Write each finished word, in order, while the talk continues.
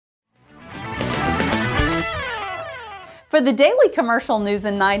For the Daily Commercial News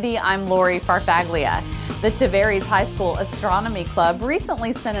in 90, I'm Lori Farfaglia. The Tavares High School Astronomy Club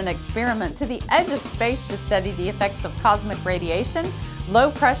recently sent an experiment to the edge of space to study the effects of cosmic radiation, low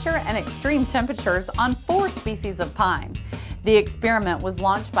pressure, and extreme temperatures on 4 species of pine. The experiment was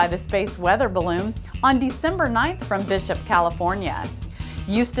launched by the Space Weather Balloon on December 9th from Bishop, California.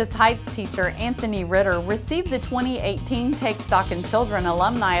 Eustis Heights teacher Anthony Ritter received the 2018 Take Stock in Children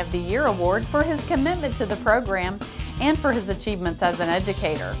Alumni of the Year Award for his commitment to the program and for his achievements as an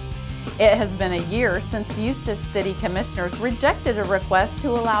educator. It has been a year since Eustis City Commissioners rejected a request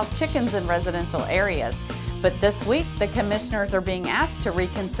to allow chickens in residential areas, but this week the commissioners are being asked to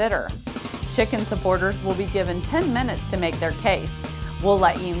reconsider. Chicken supporters will be given 10 minutes to make their case. We'll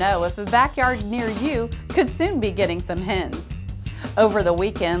let you know if a backyard near you could soon be getting some hens. Over the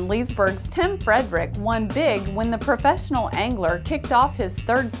weekend, Leesburg's Tim Frederick won big when the professional angler kicked off his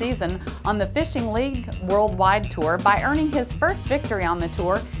 3rd season on the Fishing League Worldwide Tour by earning his first victory on the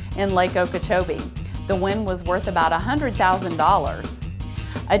tour in Lake Okeechobee. The win was worth about $100,000.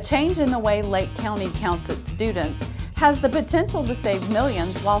 A change in the way Lake County counts its students has the potential to save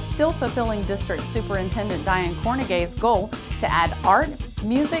millions while still fulfilling District Superintendent Diane Cornegay's goal to add art,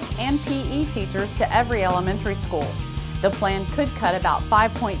 music, and PE teachers to every elementary school. The plan could cut about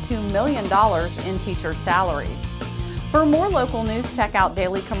 $5.2 million in teacher salaries. For more local news, check out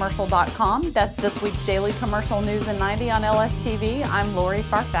dailycommercial.com. That's this week's Daily Commercial News in 90 on LSTV. I'm Lori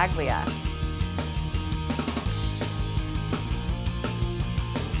Farfaglia.